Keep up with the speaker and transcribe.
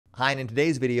Hi, and in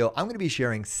today's video, I'm going to be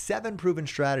sharing 7 proven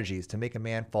strategies to make a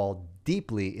man fall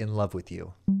deeply in love with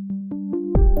you.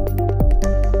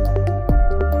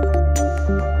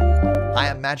 Hi,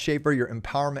 I'm Matt Shaffer, your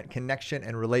empowerment, connection,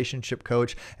 and relationship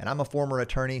coach, and I'm a former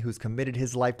attorney who's committed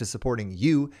his life to supporting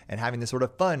you and having the sort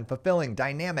of fun, fulfilling,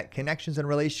 dynamic connections and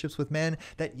relationships with men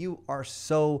that you are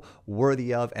so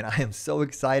worthy of. And I am so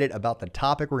excited about the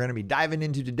topic we're going to be diving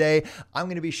into today. I'm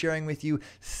going to be sharing with you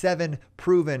 7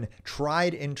 proven,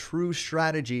 tried and true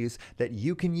strategies that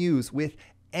you can use with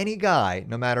any guy,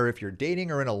 no matter if you're dating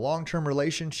or in a long-term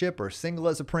relationship or single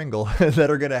as a Pringle,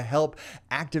 that are going to help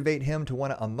activate him to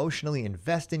want to emotionally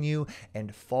invest in you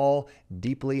and fall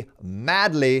deeply,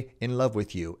 madly in love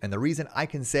with you. And the reason I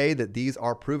can say that these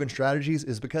are proven strategies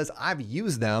is because I've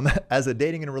used them as a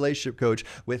dating and relationship coach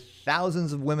with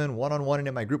thousands of women one-on-one and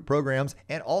in my group programs.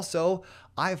 And also,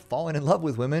 I've fallen in love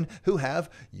with women who have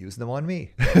used them on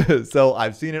me. So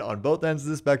I've seen it on both ends of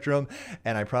the spectrum,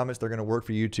 and I promise they're going to work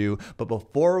for you too. But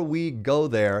before we go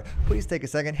there, please take a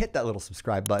second, hit that little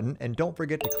subscribe button, and don't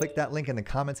forget to click that link in the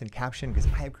comments and caption, because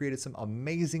I have created some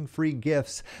amazing free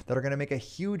gifts that are going to make a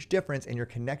huge difference in your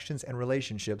connections and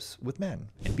relationships with men.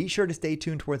 And be sure to stay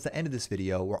tuned towards the end of this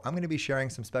video, where I'm going to be sharing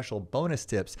some special bonus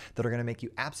tips that are going to make you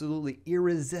absolutely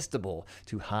irresistible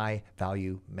to high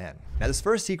value men. Now, this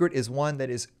first secret is one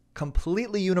that is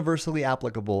completely universally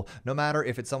applicable, no matter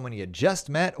if it's someone you just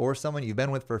met or someone you've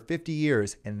been with for 50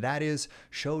 years, and that is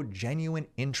show genuine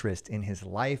interest in his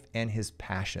life and his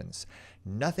passions.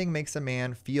 Nothing makes a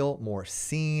man feel more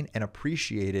seen and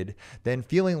appreciated than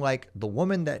feeling like the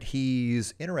woman that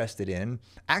he's interested in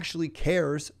actually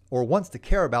cares or wants to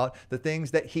care about the things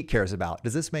that he cares about.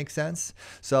 Does this make sense?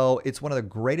 So it's one of the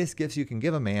greatest gifts you can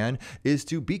give a man is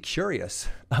to be curious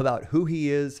about who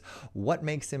he is, what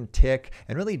makes him tick,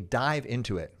 and really dive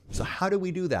into it. So how do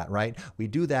we do that, right? We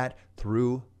do that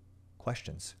through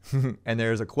questions. And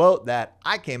there's a quote that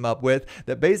I came up with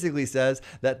that basically says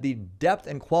that the depth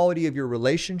and quality of your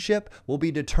relationship will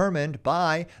be determined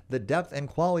by the depth and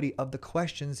quality of the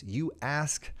questions you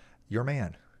ask your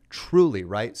man. Truly,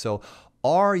 right? So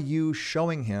are you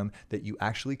showing him that you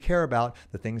actually care about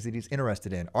the things that he's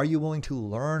interested in? Are you willing to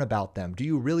learn about them? Do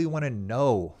you really want to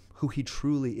know who he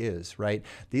truly is, right?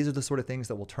 These are the sort of things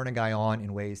that will turn a guy on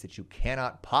in ways that you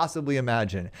cannot possibly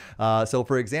imagine. So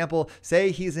for example,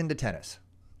 say he's into tennis,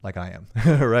 like I am,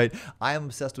 right? I am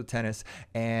obsessed with tennis.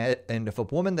 And if a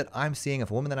woman that I'm seeing,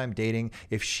 if a woman that I'm dating,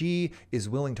 if she is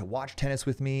willing to watch tennis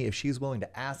with me, if she's willing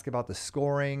to ask about the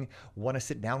scoring, want to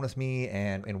sit down with me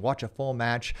and watch a full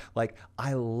match, like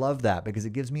I love that because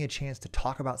it gives me a chance to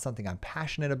talk about something I'm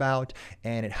passionate about.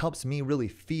 And it helps me really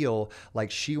feel like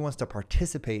she wants to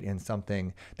participate in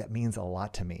something that means a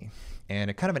lot to me. And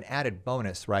a kind of an added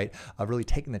bonus, right, of really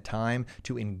taking the time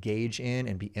to engage in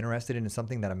and be interested in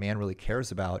something that a man really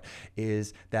cares about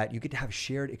is that you get to have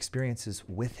shared experiences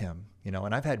with him. You know,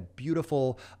 and I've had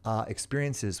beautiful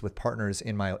experiences with partners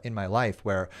in my life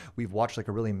where we've watched like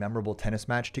a really memorable tennis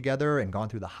match together and gone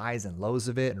through the highs and lows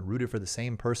of it and rooted for the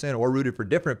same person or rooted for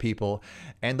different people.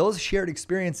 And those shared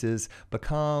experiences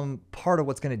become part of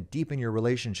what's going to deepen your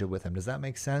relationship with him. Does that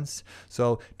make sense?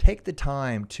 So take the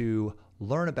time to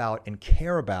learn about and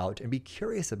care about and be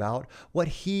curious about what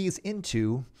he's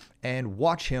into and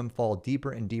watch him fall deeper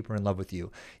and deeper in love with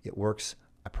you. It works,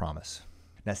 I promise.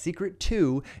 Now, secret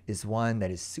 2 is one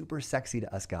that is super sexy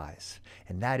to us guys,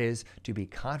 and that is to be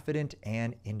confident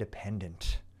and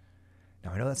independent.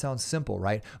 Now, I know that sounds simple,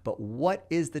 right? But what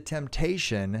is the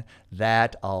temptation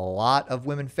that a lot of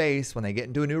women face when they get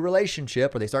into a new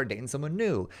relationship or they start dating someone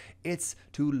new? It's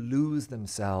to lose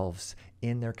themselves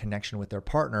in their connection with their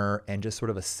partner and just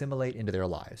sort of assimilate into their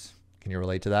lives. Can you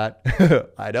relate to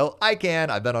that? I know I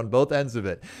can. I've been on both ends of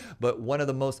it. But one of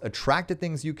the most attractive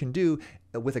things you can do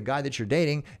with a guy that you're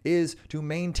dating is to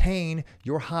maintain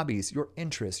your hobbies, your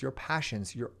interests, your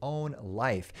passions, your own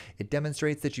life. It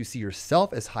demonstrates that you see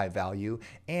yourself as high value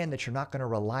and that you're not going to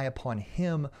rely upon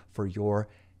him for your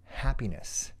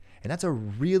happiness. And that's a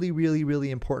really, really,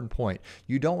 really important point.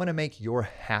 You don't want to make your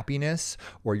happiness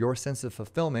or your sense of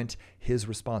fulfillment his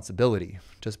responsibility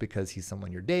just because he's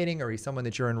someone you're dating or he's someone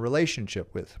that you're in a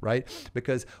relationship with, right?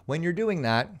 Because when you're doing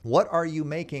that, what are you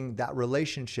making that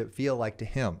relationship feel like to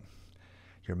him?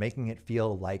 You're making it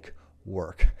feel like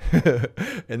work.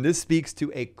 And this speaks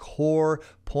to a core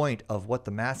point of what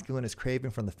the masculine is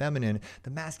craving from the feminine. The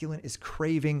masculine is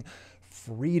craving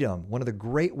freedom. One of the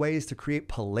great ways to create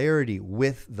polarity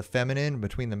with the feminine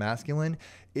between the masculine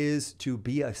is to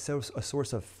be a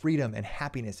source of freedom and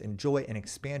happiness and joy and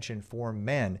expansion for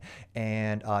men,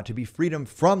 and to be freedom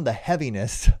from the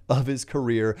heaviness of his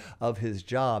career, of his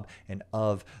job, and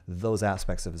of those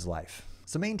aspects of his life.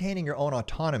 So maintaining your own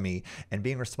autonomy and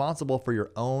being responsible for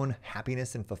your own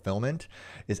happiness and fulfillment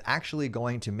is actually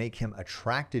going to make him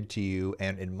attracted to you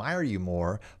and admire you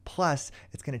more. Plus,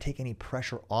 it's going to take any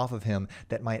pressure off of him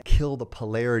that might kill the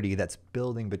polarity that's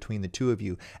building between the two of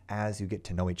you as you get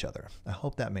to know each other. I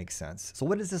hope that makes sense. So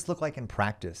what does this look like in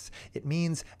practice? It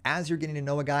means as you're getting to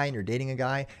know a guy and you're dating a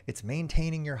guy, it's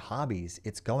maintaining your hobbies.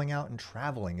 It's going out and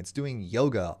traveling. It's doing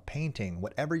yoga, painting,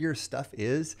 whatever your stuff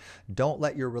is. Don't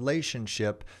let your relationship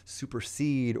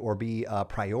supersede or be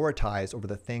prioritized over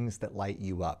the things that light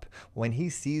you up. When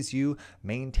he sees you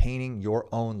maintaining your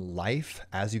own life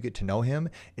as you get to know him,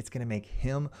 it's going to make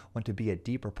him want to be a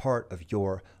deeper part of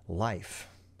your life.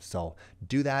 So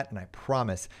do that, and I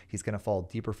promise he's going to fall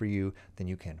deeper for you than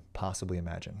you can possibly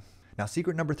imagine. Now,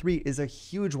 secret number 3 is a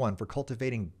huge one for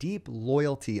cultivating deep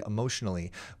loyalty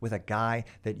emotionally with a guy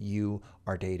that you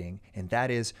are dating, and that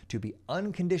is to be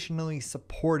unconditionally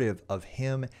supportive of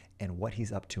him and what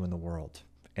he's up to in the world.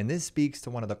 And this speaks to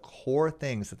one of the core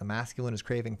things that the masculine is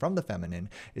craving from the feminine,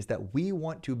 is that we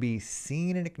want to be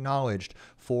seen and acknowledged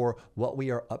for what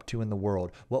we are up to in the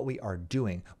world, what we are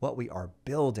doing, what we are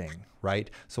building,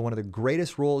 right? So one of the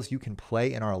greatest roles you can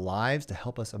play in our lives to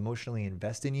help us emotionally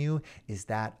invest in you is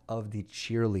that of the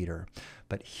cheerleader.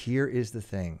 But here is the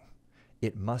thing.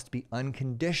 It must be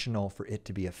unconditional for it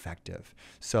to be effective.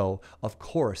 So, of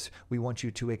course, we want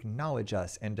you to acknowledge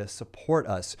us and to support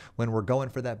us when we're going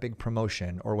for that big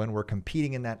promotion, or when we're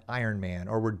competing in that Ironman,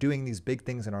 or we're doing these big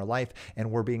things in our life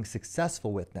and we're being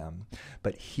successful with them.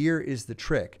 But here is the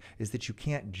trick, is that you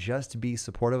can't just be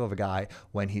supportive of a guy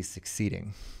when he's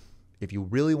succeeding. If you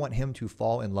really want him to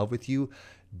fall in love with you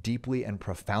deeply and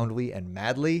profoundly and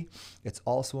madly, it's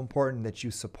also important that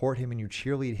you support him and you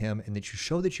cheerlead him and that you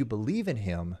show that you believe in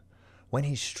him when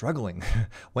he's struggling,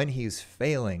 when he's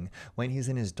failing, when he's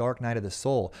in his dark night of the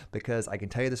soul. Because I can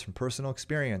tell you this from personal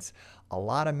experience, a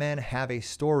lot of men have a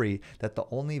story that the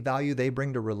only value they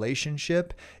bring to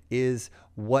relationship is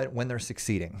when they're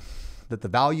succeeding. That the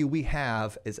value we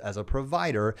have is as a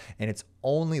provider, and it's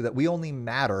only that we only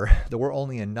matter, that we're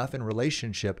only enough in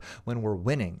relationship when we're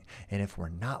winning. And if we're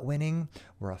not winning,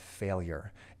 we're a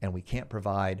failure and we can't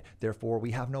provide. Therefore,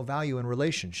 we have no value in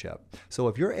relationship. So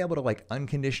if you're able to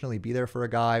unconditionally be there for a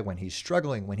guy when he's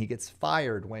struggling, when he gets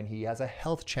fired, when he has a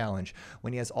health challenge,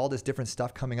 when he has all this different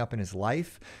stuff coming up in his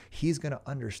life, he's going to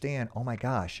understand, oh my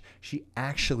gosh, she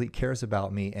actually cares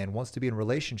about me and wants to be in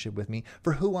relationship with me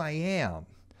for who I am,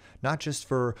 not just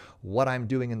for what I'm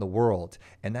doing in the world.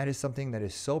 And that is something that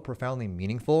is so profoundly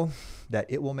meaningful that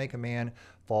it will make a man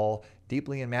fall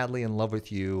deeply and madly in love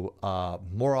with you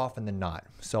more often than not.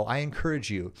 So I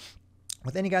encourage you,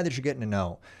 with any guy that you're getting to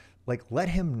know, let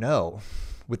him know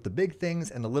with the big things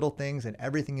and the little things and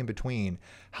everything in between,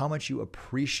 how much you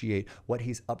appreciate what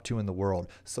he's up to in the world.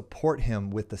 Support him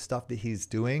with the stuff that he's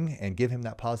doing and give him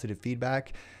that positive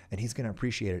feedback, and he's going to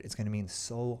appreciate it. It's going to mean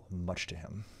so much to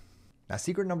him. Now,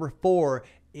 secret number 4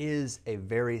 is a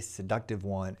very seductive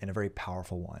one and a very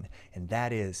powerful one, and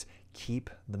that is keep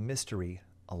the mystery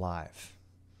alive.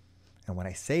 And when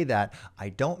I say that, I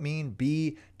don't mean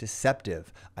be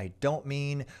deceptive. I don't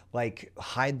mean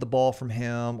hide the ball from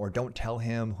him or don't tell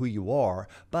him who you are,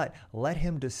 but let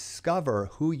him discover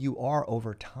who you are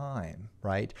over time,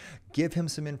 right? Give him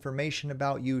some information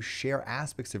about you, share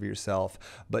aspects of yourself,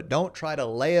 but don't try to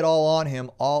lay it all on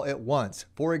him all at once.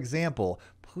 For example,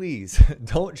 please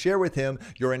don't share with him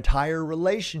your entire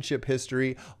relationship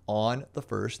history on the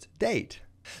first date.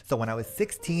 So when I was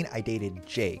 16, I dated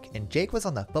Jake, and Jake was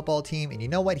on the football team, and you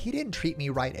know what? He didn't treat me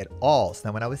right at all. So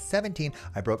then when I was 17,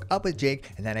 I broke up with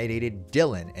Jake, and then I dated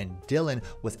Dylan, and Dylan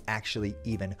was actually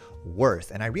even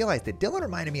worse. And I realized that Dylan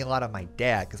reminded me a lot of my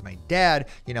dad, because my dad,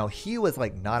 he was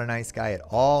not a nice guy at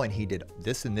all, and he did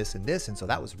this and this and this, and so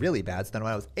that was really bad. So then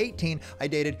when I was 18, I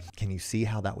dated, can you see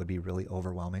how that would be really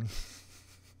overwhelming?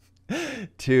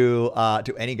 to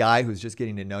any guy who's just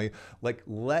getting to know you?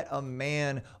 Let a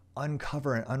man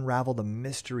uncover and unravel the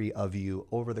mystery of you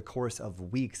over the course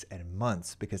of weeks and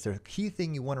months, because the key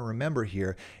thing you want to remember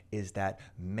here is that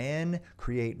men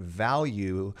create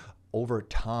value over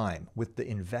time with the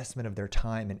investment of their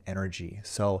time and energy.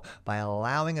 So by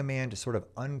allowing a man to sort of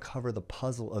uncover the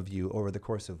puzzle of you over the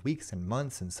course of weeks and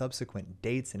months and subsequent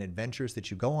dates and adventures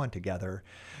that you go on together,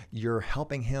 you're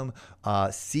helping him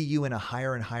see you in a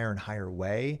higher and higher and higher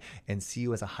way and see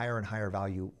you as a higher and higher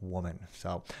value woman.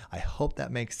 So I hope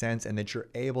that makes sense and that you're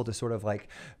able to sort of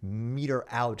meter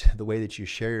out the way that you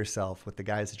share yourself with the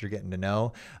guys that you're getting to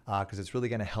know, because it's really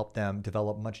going to help them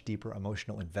develop much deeper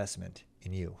emotional investment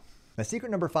in you. Now,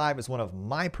 secret number 5 is one of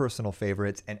my personal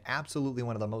favorites and absolutely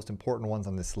one of the most important ones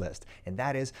on this list, and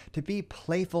that is to be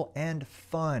playful and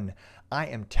fun. I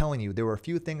am telling you, there are a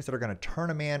few things that are going to turn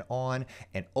a man on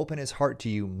and open his heart to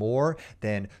you more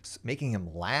than making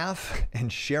him laugh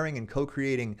and sharing and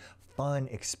co-creating fun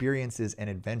experiences and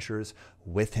adventures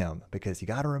with him. Because you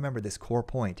got to remember this core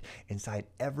point: inside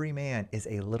every man is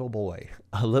a little boy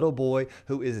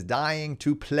who is dying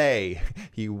to play.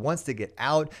 He wants to get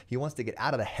out. He wants to get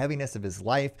out of the heaviness of his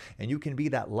life, and you can be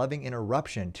that loving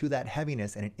interruption to that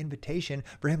heaviness and an invitation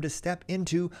for him to step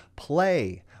into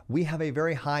play. We have a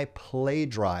very high play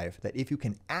drive that if you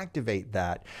can activate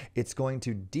that, it's going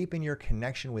to deepen your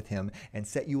connection with him and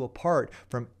set you apart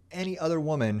from any other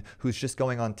woman who's just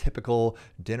going on typical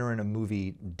dinner and a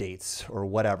movie dates or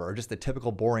whatever, or just the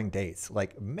typical boring dates.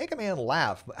 Like, make a man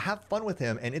laugh, have fun with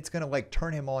him, and it's gonna like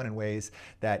turn him on in ways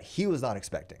that he was not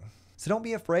expecting. So don't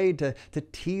be afraid to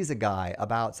tease a guy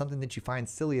about something that you find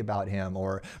silly about him,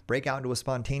 or break out into a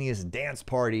spontaneous dance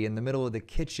party in the middle of the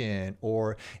kitchen,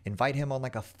 or invite him on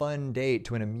like a fun date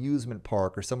to an amusement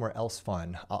park or somewhere else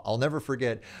fun. I'll never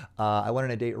forget, I went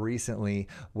on a date recently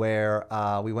where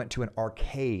we went to an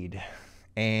arcade,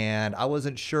 and I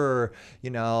wasn't sure,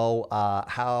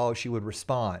 how she would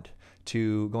respond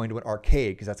to going to an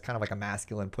arcade, because that's kind of like a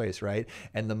masculine place, right?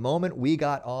 And the moment we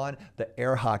got on the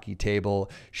air hockey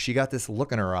table, she got this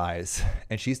look in her eyes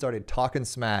and she started talking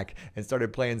smack and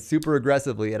started playing super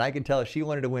aggressively, and I could tell she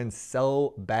wanted to win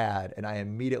so bad, and I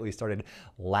immediately started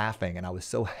laughing, and I was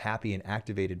so happy and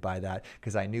activated by that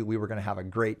because I knew we were going to have a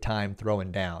great time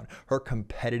throwing down. Her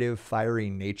competitive,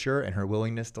 fiery nature and her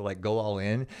willingness to like go all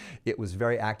in, it was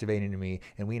very activating to me,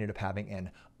 and we ended up having an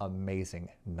amazing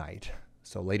night.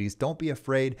 So ladies, don't be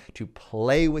afraid to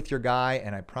play with your guy,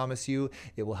 and I promise you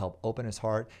it will help open his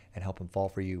heart and help him fall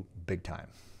for you big time.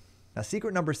 Now,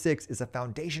 secret number 6 is a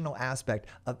foundational aspect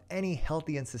of any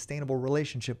healthy and sustainable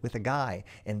relationship with a guy,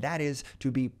 and that is to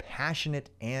be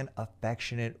passionate and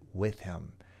affectionate with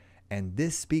him. And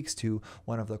this speaks to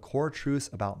one of the core truths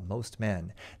about most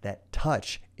men, that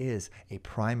touch is a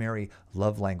primary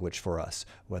love language for us,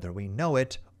 whether we know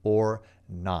it or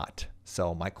not.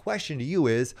 So my question to you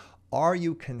is, are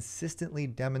you consistently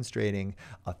demonstrating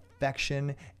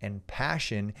affection and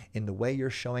passion in the way you're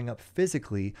showing up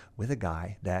physically with a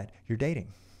guy that you're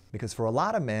dating? Because for a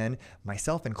lot of men,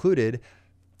 myself included,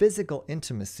 physical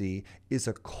intimacy is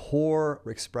a core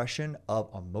expression of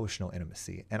emotional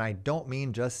intimacy. And I don't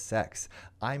mean just sex.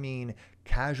 I mean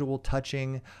casual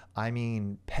touching. I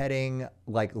mean petting.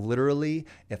 Like literally,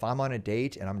 if I'm on a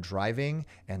date and I'm driving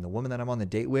and the woman that I'm on the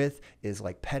date with is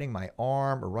like petting my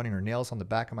arm or running her nails on the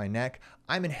back of my neck,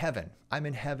 I'm in heaven. I'm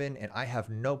in heaven, and I have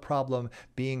no problem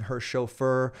being her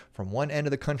chauffeur from one end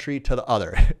of the country to the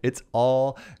other. It's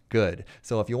all good.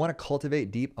 So if you want to cultivate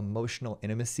deep emotional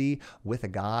intimacy with a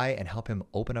guy and help him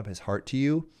open up his heart to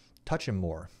you, touch him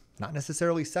more. Not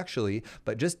necessarily sexually,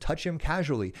 but just touch him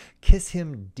casually. Kiss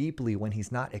him deeply when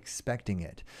he's not expecting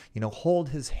it. Hold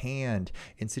his hand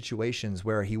in situations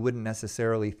where he wouldn't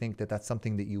necessarily think that that's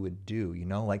something that you would do.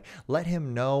 Like, let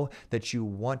him know that you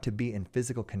want to be in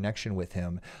physical connection with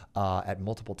him at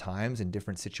multiple times in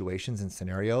different situations and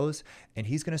scenarios, and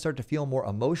he's going to start to feel more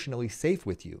emotionally safe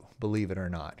with you, believe it or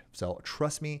not. So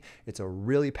trust me, it's a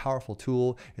really powerful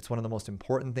tool. It's one of the most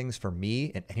important things for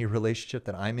me in any relationship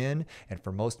that I'm in, and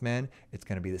for most men, it's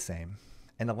going to be the same.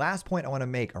 And the last point I want to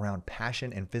make around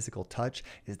passion and physical touch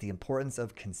is the importance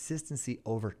of consistency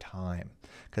over time.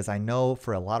 Because I know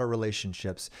for a lot of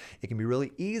relationships, it can be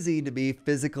really easy to be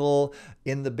physical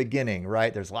in the beginning,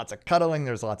 right? There's lots of cuddling,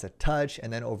 there's lots of touch,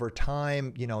 and then over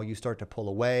time, you start to pull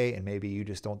away, and maybe you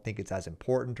just don't think it's as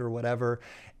important or whatever.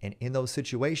 And in those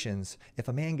situations, if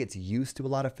a man gets used to a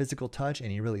lot of physical touch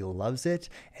and he really loves it,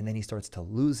 and then he starts to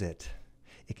lose it,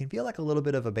 it can feel like a little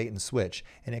bit of a bait and switch,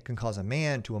 and it can cause a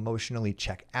man to emotionally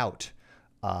check out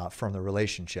from the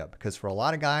relationship. Because for a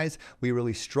lot of guys, we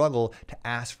really struggle to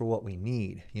ask for what we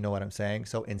need. You know what I'm saying?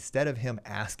 So instead of him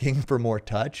asking for more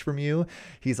touch from you,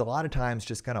 he's a lot of times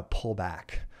just going to pull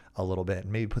back a little bit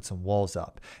and maybe put some walls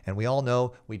up. And we all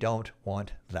know we don't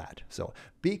want that. So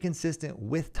be consistent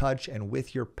with touch and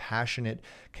with your passionate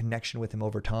connection with him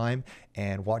over time,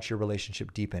 and watch your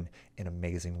relationship deepen in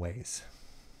amazing ways.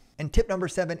 And tip number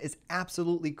 7 is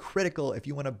absolutely critical if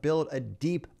you want to build a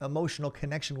deep emotional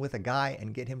connection with a guy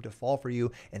and get him to fall for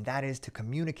you, and that is to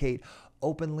communicate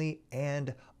openly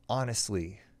and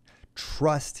honestly.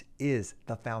 Trust is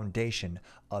the foundation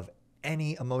of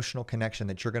any emotional connection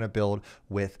that you're going to build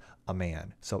with a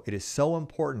man. So it is so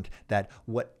important that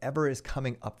whatever is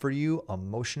coming up for you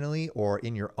emotionally or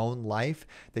in your own life,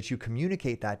 that you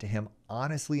communicate that to him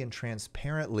honestly and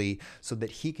transparently so that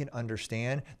he can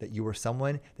understand that you are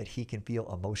someone that he can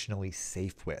feel emotionally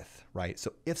safe with, right?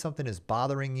 So if something is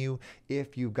bothering you,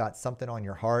 if you've got something on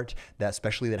your heart that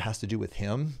especially that has to do with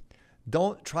him,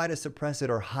 don't try to suppress it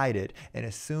or hide it and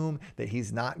assume that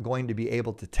he's not going to be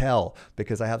able to tell,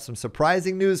 because I have some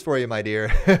surprising news for you, my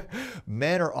dear.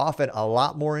 Men are often a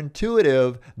lot more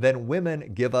intuitive than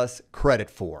women give us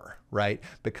credit for, right?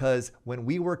 Because when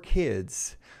we were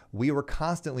kids, we were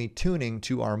constantly tuning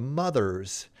to our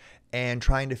mothers and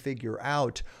trying to figure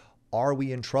out, are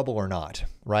we in trouble or not,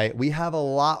 right? We have a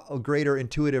lot of greater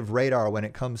intuitive radar when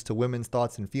it comes to women's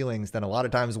thoughts and feelings than a lot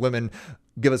of times women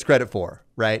give us credit for,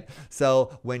 right?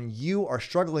 So when you are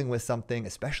struggling with something,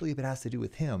 especially if it has to do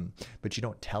with him, but you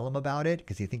don't tell him about it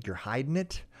because you think you're hiding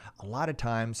it, a lot of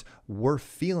times we're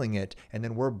feeling it and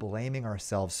then we're blaming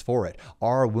ourselves for it.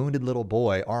 Our wounded little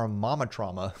boy, our mama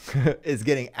trauma is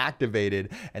getting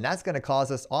activated, and that's going to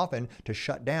cause us often to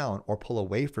shut down or pull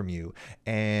away from you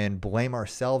and blame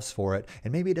ourselves for it.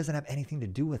 And maybe it doesn't have anything to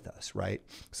do with us, right?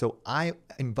 So I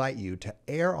invite you to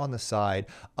err on the side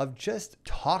of just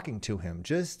talking to him,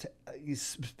 just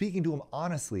speaking to him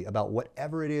honestly about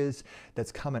whatever it is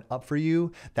that's coming up for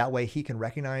you. That way he can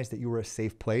recognize that you are a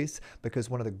safe place, because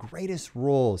one of the greatest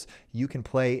roles you can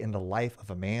play in the life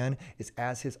of a man is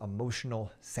as his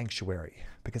emotional sanctuary,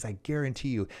 because I guarantee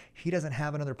you he doesn't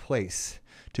have another place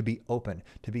to be open,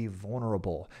 to be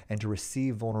vulnerable, and to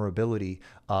receive vulnerability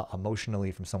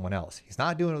emotionally from someone else. He's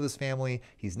not doing it with his family.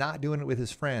 He's not doing it with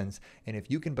his friends. And if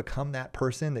you can become that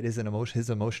person that is his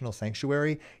emotional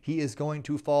sanctuary, he is going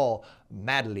to fall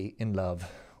madly in love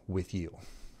with you.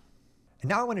 And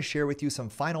now I want to share with you some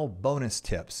final bonus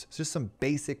tips, just some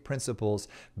basic principles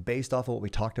based off of what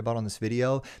we talked about on this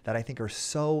video that I think are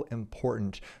so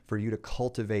important for you to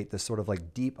cultivate this sort of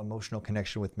like deep emotional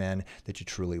connection with men that you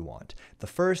truly want. The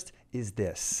first is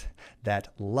this, that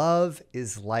love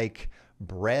is like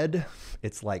bread,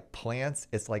 it's like plants,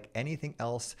 it's like anything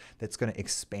else that's going to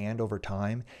expand over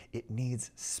time. It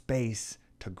needs space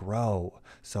to grow.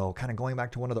 So kind of going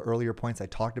back to one of the earlier points I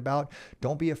talked about,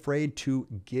 don't be afraid to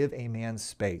give a man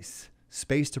space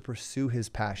to pursue his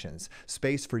passions,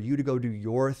 space for you to go do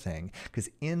your thing, because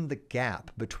in the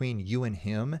gap between you and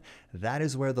him, that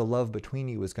is where the love between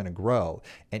you is going to grow.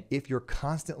 And if you're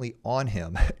constantly on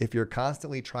him, if you're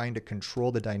constantly trying to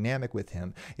control the dynamic with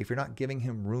him, if you're not giving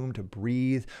him room to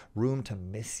breathe, room to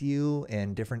miss you,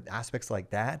 and different aspects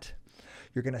like that,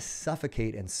 you're going to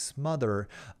suffocate and smother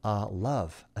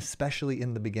love, especially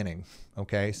in the beginning.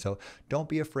 Okay, so don't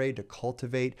be afraid to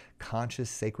cultivate conscious,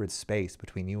 sacred space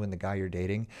between you and the guy you're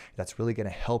dating. That's really going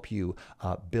to help you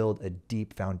build a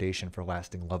deep foundation for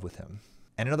lasting love with him.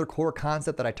 And another core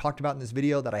concept that I talked about in this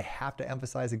video that I have to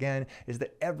emphasize again is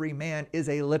that every man is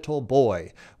a little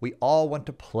boy. We all want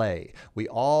to play. We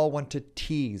all want to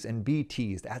tease and be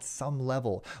teased at some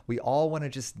level. We all want to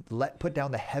just put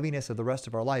down the heaviness of the rest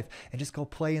of our life and just go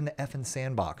play in the effing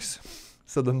sandbox.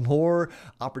 So the more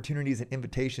opportunities and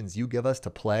invitations you give us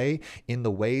to play in the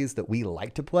ways that we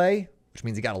like to play, which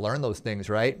means you got to learn those things,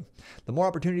 right? The more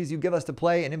opportunities you give us to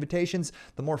play and invitations,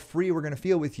 the more free we're going to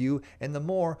feel with you, and the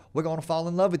more we're going to fall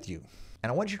in love with you. And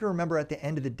I want you to remember at the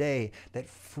end of the day that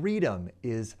freedom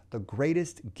is the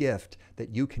greatest gift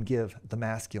that you can give the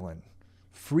masculine.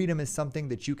 Freedom is something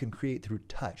that you can create through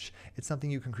touch. It's something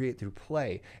you can create through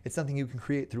play. It's something you can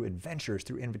create through adventures,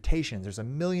 through invitations. There's a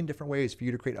million different ways for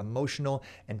you to create emotional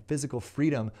and physical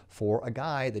freedom for a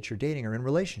guy that you're dating or in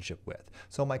relationship with.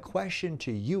 So my question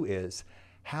to you is,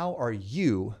 how are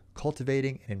you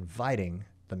cultivating and inviting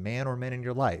the man or men in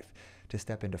your life to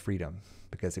step into freedom?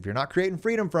 Because if you're not creating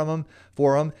freedom for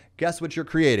them, guess what you're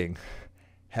creating?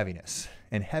 Heaviness.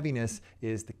 And heaviness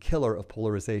is the killer of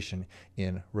polarization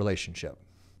in relationship.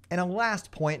 And a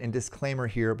last point and disclaimer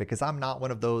here, because I'm not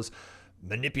one of those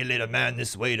manipulate a man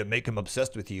this way to make him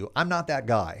obsessed with you. I'm not that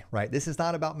guy, right? This is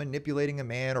not about manipulating a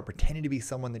man or pretending to be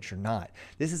someone that you're not.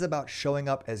 This is about showing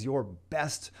up as your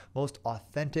best, most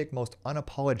authentic, most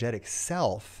unapologetic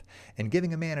self and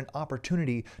giving a man an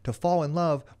opportunity to fall in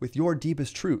love with your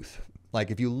deepest truth. Like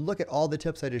if you look at all the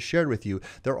tips I just shared with you,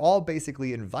 they're all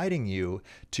basically inviting you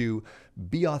to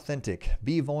be authentic,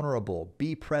 be vulnerable,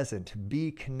 be present, be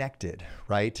connected,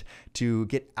 right? To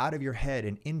get out of your head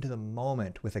and into the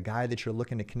moment with a guy that you're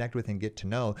looking to connect with and get to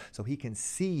know so he can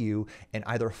see you and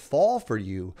either fall for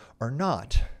you or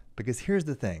not. Because here's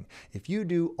the thing, if you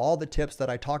do all the tips that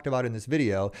I talked about in this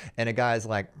video and a guy's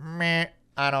like, meh,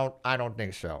 I don't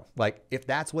think so. Like if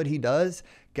that's what he does,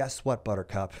 guess what,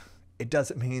 Buttercup? it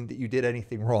doesn't mean that you did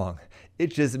anything wrong.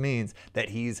 It just means that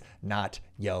he's not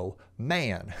yo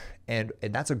man. And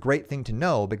that's a great thing to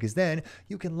know, because then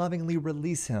you can lovingly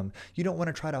release him. You don't want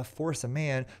to try to force a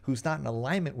man who's not in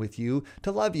alignment with you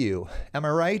to love you. Am I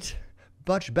right?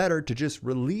 Much better to just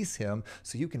release him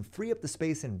so you can free up the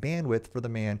space and bandwidth for the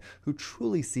man who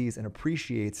truly sees and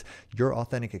appreciates your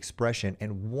authentic expression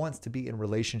and wants to be in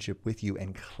relationship with you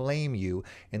and claim you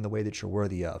in the way that you're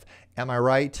worthy of. Am I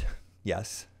right?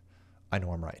 Yes, I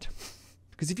know I'm right.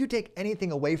 Because if you take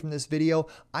anything away from this video,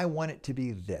 I want it to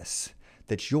be this: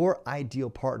 that your ideal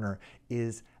partner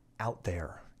is out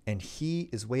there and he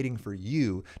is waiting for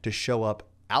you to show up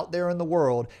out there in the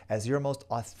world as your most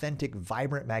authentic,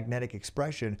 vibrant, magnetic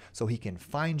expression, so he can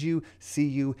find you, see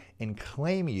you, and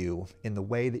claim you in the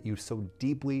way that you so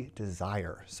deeply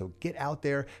desire. So get out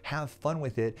there, have fun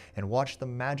with it, and watch the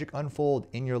magic unfold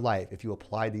in your life if you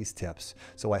apply these tips.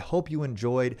 So I hope you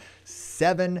enjoyed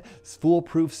 7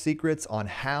 foolproof secrets on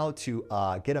how to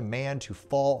get a man to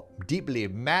fall deeply,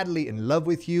 madly in love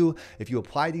with you. If you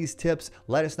apply these tips,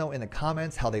 let us know in the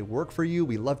comments how they work for you.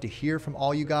 We love to hear from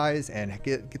all you guys and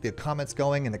get the comments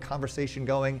going and the conversation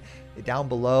going down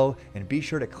below. And be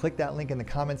sure to click that link in the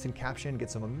comments and caption,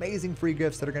 get some amazing free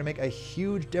gifts that are going to make a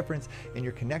huge difference in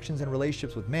your connections and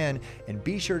relationships with men. And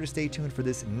be sure to stay tuned for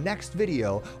this next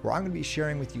video, where I'm going to be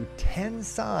sharing with you 10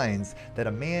 signs that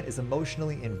a man is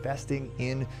emotionally investing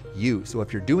in you. So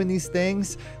if you're doing these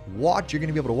things, you're going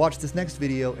to be able to watch this next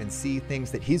video and see things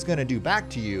that he's going to do back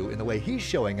to you in the way he's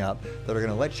showing up that are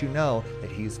going to let you know that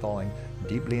he's falling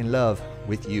deeply in love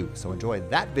with you. So enjoy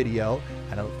that video,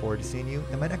 and I look forward to seeing you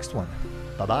in my next one.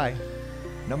 Bye-bye.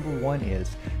 Number 1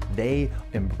 is they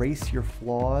embrace your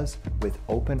flaws with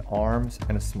open arms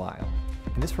and a smile.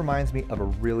 And this reminds me of a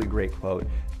really great quote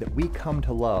that we come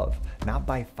to love not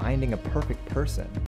by finding a perfect person,